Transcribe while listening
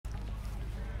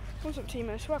What's up,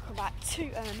 teamers? Welcome back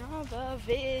to another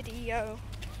video.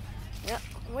 Yep,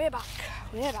 we're back.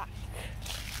 Yeah.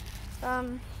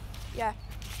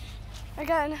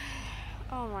 Again,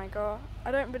 oh my god,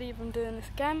 I don't believe I'm doing this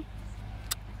again.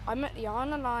 I'm at the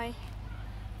RNLI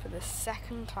for the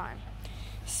second time.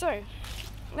 So,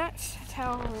 let's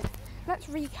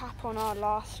recap on our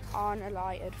last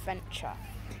RNLI adventure.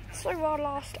 So our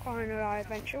last RNLI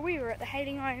adventure, we were at the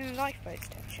Hailing Island lifeboat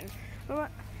station.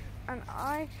 And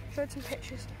I showed some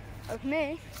pictures of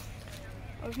me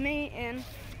in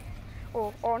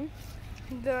or on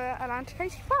the Atlantic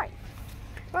 85.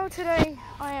 Well, today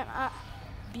I am at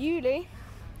Bewley,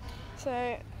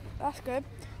 so that's good.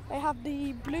 They have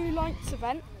the Blue Lights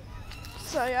event,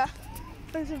 so yeah,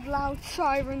 loads of loud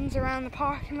sirens around the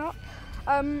parking lot.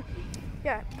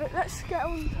 Yeah, but let's get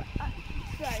on to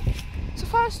today. So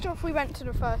first off, we went to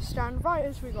the first stand right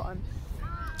as we got in,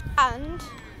 and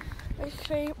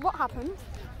basically what happened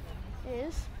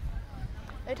is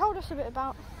they told us a bit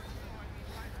about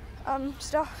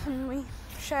stuff, and we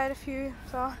shared a few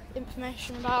of our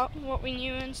information about what we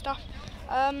knew and stuff,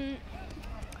 and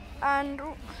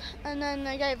then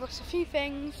they gave us a few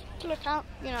things to look at,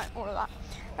 you know, all of that.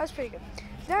 That was pretty good.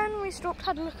 Then we stopped,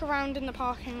 had a look around in the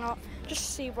parking lot just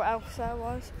to see what else there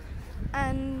was,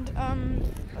 and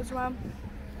as well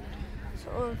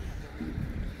sort of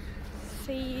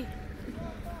see.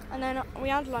 And then we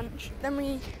had lunch. Then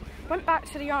we went back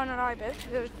to the RNLI bit.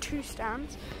 There were 2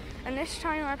 stands, and this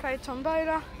time I played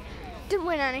tombola. Didn't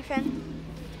win anything,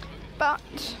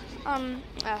 but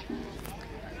yeah.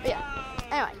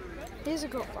 Anyway, here's a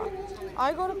good one.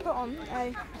 I got to put on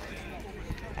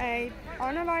a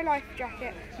RNLI life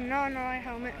jacket, an RNLI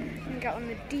helmet, and get on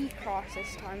the D class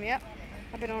this time. Yep,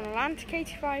 I've been on Atlantic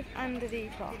 85 and the D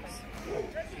class,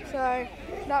 so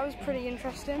that was pretty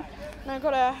interesting. And I've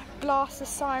got to blast the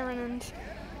siren and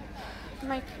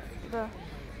make the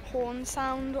horn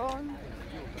sound on,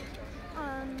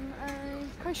 and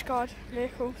a Coast Guard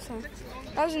vehicle, so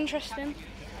that was interesting.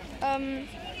 Yeah,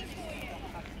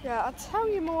 I'll tell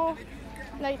you more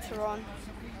later on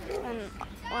and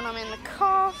when I'm in the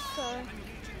car, so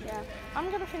yeah. I'm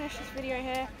going to finish this video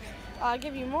here. I'll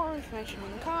give you more information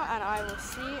in the car, and I will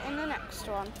see you in the next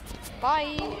one.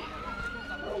 Bye!